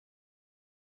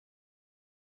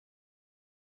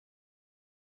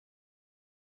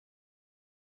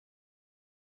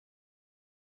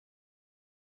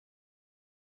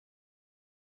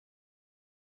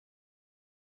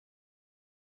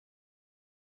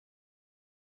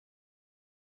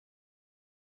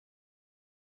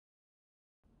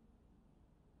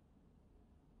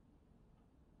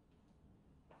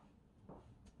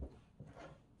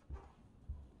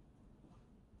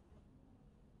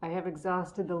I have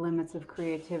exhausted the limits of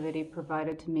creativity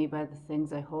provided to me by the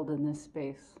things I hold in this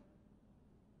space.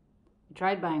 I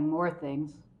tried buying more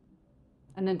things.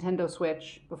 A Nintendo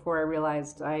Switch before I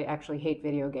realized I actually hate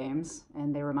video games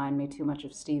and they remind me too much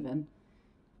of Steven.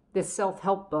 This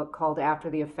self-help book called After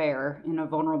the Affair in a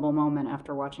vulnerable moment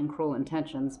after watching Cruel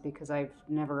Intentions because I've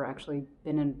never actually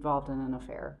been involved in an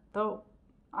affair, though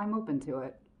I'm open to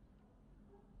it.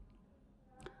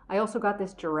 I also got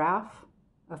this giraffe.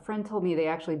 A friend told me they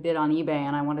actually bid on eBay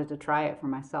and I wanted to try it for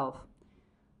myself.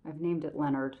 I've named it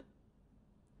Leonard.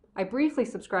 I briefly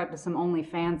subscribed to some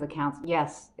OnlyFans accounts.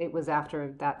 Yes, it was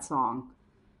after that song.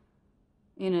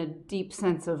 In a deep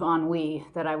sense of ennui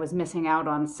that I was missing out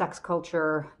on sex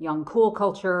culture, young cool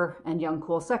culture, and young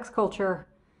cool sex culture.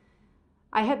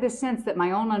 I had this sense that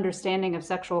my own understanding of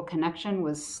sexual connection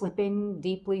was slipping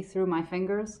deeply through my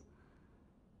fingers.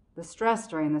 The stress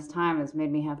during this time has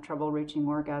made me have trouble reaching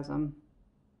orgasm.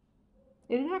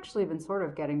 It had actually been sort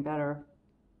of getting better.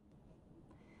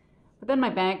 But then my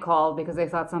bank called because they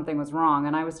thought something was wrong,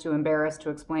 and I was too embarrassed to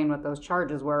explain what those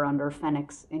charges were under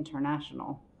Phoenix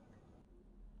International.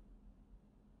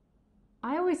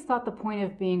 I always thought the point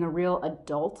of being a real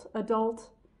adult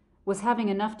was having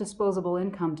enough disposable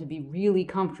income to be really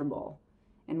comfortable.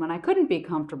 And when I couldn't be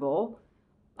comfortable,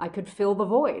 I could fill the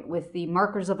void with the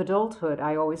markers of adulthood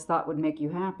I always thought would make you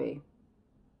happy.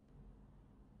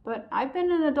 But I've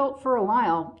been an adult for a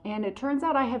while, and it turns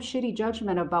out I have shitty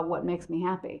judgment about what makes me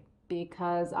happy,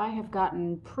 because I have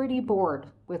gotten pretty bored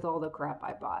with all the crap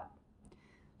I bought.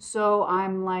 So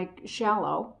I'm like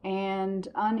shallow and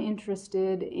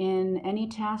uninterested in any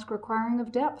task requiring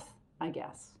of depth, I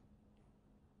guess.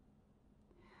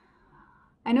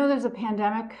 I know there's a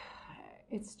pandemic.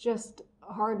 It's just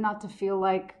hard not to feel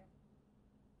like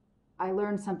I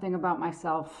learned something about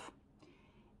myself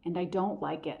and I don't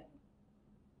like it.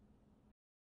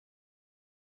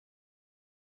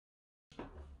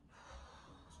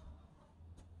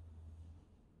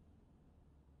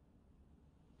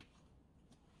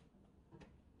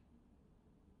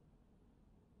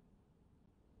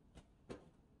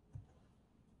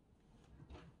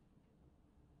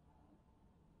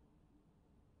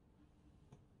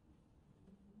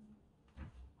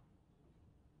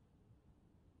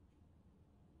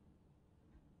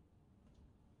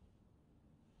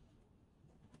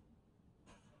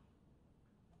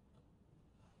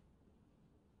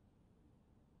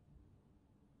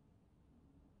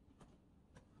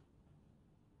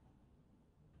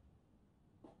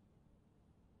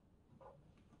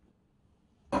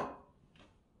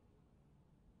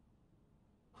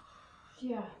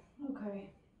 Yeah,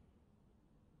 okay.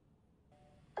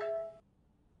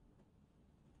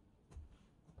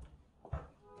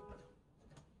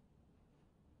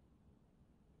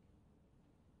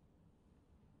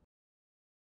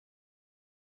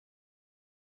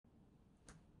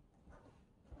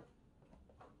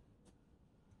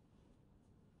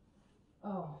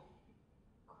 Oh.